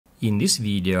In this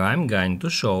video, I'm going to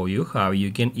show you how you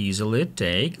can easily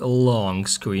take a long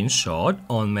screenshot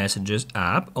on Messages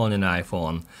app on an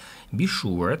iPhone. Be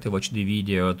sure to watch the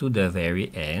video to the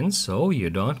very end so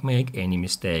you don't make any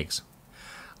mistakes.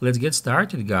 Let's get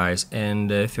started, guys,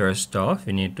 and first off,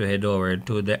 we need to head over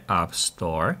to the App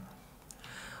Store.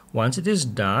 Once it is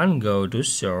done, go to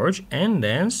search and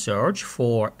then search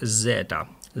for Zeta,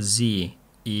 Z-E-T-A,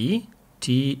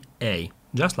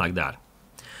 just like that.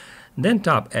 Then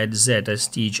tap at Zeta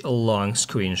Stitch Long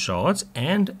Screenshots,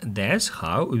 and that's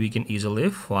how we can easily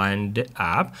find the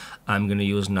app I'm gonna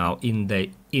use now in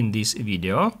this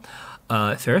video.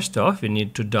 First off, we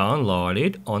need to download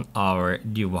it on our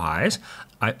device.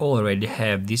 I already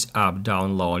have this app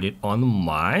downloaded on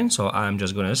mine, so I'm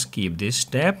just gonna skip this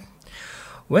step.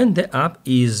 When the app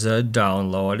is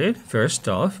downloaded, first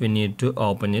off, we need to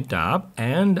open it up,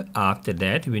 and after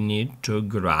that, we need to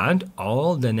grant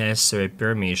all the necessary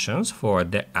permissions for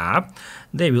the app.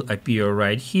 They will appear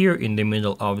right here in the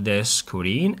middle of the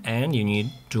screen, and you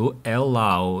need to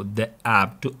allow the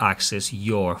app to access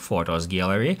your photos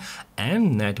gallery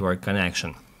and network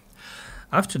connection.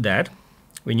 After that,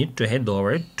 we need to head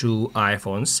over to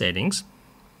iPhone settings,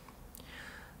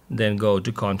 then go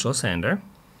to Control Center.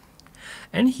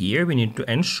 And here we need to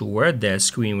ensure that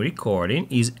screen recording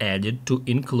is added to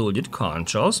included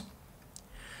controls.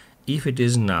 If it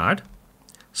is not,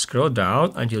 scroll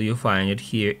down until you find it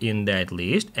here in that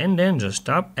list, and then just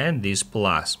tap at this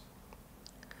plus.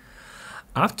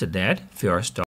 After that, first off,